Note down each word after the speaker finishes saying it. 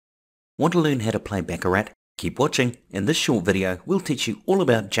Want to learn how to play baccarat? Keep watching. In this short video, we'll teach you all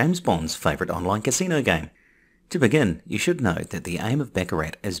about James Bond's favourite online casino game. To begin, you should know that the aim of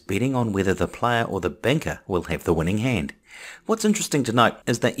baccarat is betting on whether the player or the banker will have the winning hand. What's interesting to note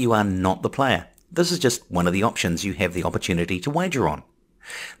is that you are not the player. This is just one of the options you have the opportunity to wager on.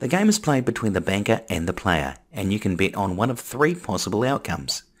 The game is played between the banker and the player, and you can bet on one of three possible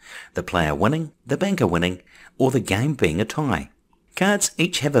outcomes: the player winning, the banker winning, or the game being a tie. Cards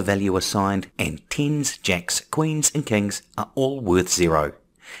each have a value assigned, and tens, jacks, queens and kings are all worth 0.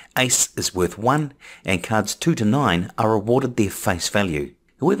 Ace is worth 1, and cards 2 to 9 are awarded their face value.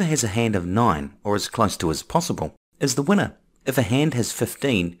 Whoever has a hand of 9, or as close to as possible, is the winner. If a hand has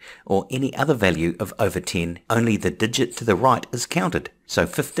 15 or any other value of over 10, only the digit to the right is counted, so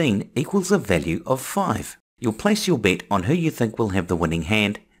 15 equals a value of 5. You'll place your bet on who you think will have the winning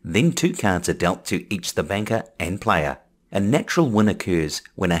hand, then 2 cards are dealt to each the banker and player. A natural win occurs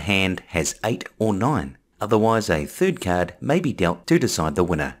when a hand has 8 or 9. Otherwise, a third card may be dealt to decide the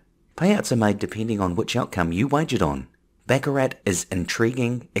winner. Payouts are made depending on which outcome you wagered on. Baccarat is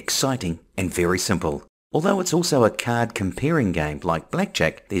intriguing, exciting, and very simple. Although it's also a card comparing game like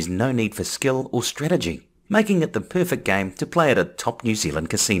blackjack, there's no need for skill or strategy, making it the perfect game to play at a top New Zealand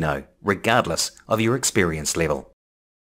casino, regardless of your experience level.